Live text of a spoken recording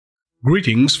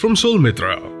Greetings from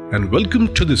Solmitra and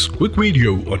welcome to this quick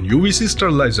video on UVC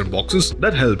sterilizer boxes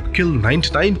that help kill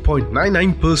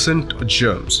 99.99%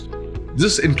 germs.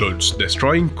 This includes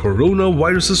destroying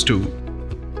coronaviruses too.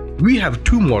 We have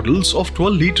two models of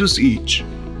 12 liters each.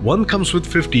 One comes with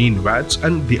 15 watts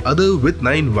and the other with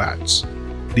 9 watts.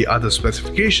 The other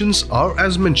specifications are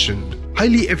as mentioned.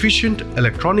 Highly efficient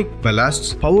electronic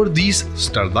ballasts power these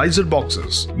sterilizer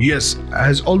boxes. Yes,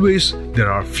 as always, there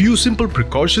are few simple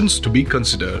precautions to be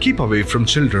considered. Keep away from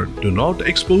children. Do not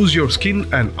expose your skin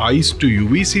and eyes to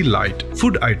UVC light.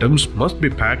 Food items must be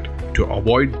packed to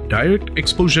avoid direct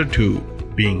exposure to.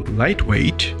 Being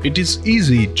lightweight, it is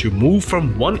easy to move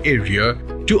from one area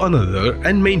to another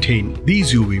and maintain.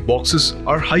 These UV boxes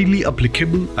are highly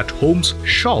applicable at homes,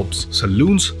 shops,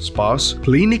 saloons, spas,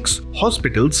 clinics,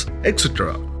 hospitals,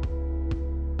 etc.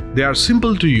 They are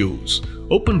simple to use.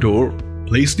 Open door,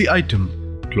 place the item,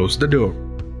 close the door,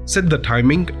 set the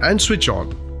timing and switch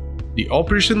on. The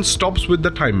operation stops with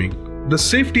the timing. The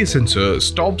safety sensor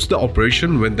stops the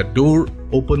operation when the door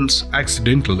opens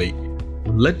accidentally.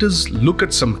 Let us look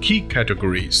at some key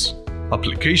categories.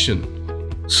 Application: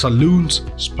 saloons,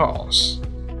 spas,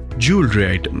 jewelry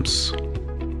items,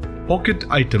 pocket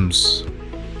items,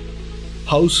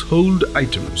 household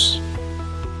items,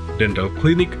 dental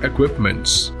clinic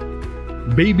equipments,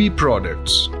 baby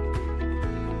products,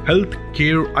 health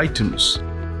care items,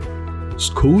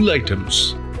 school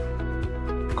items,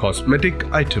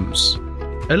 cosmetic items,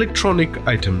 electronic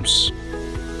items.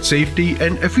 Safety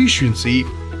and efficiency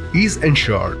is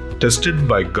ensured. Tested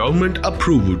by government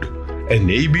approved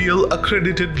NABL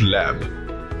accredited lab.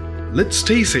 Let's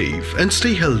stay safe and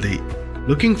stay healthy.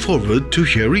 Looking forward to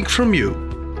hearing from you.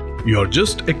 You're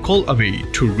just a call away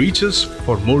to reach us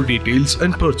for more details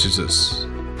and purchases.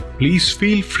 Please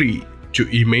feel free to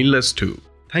email us too.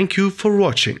 Thank you for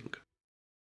watching.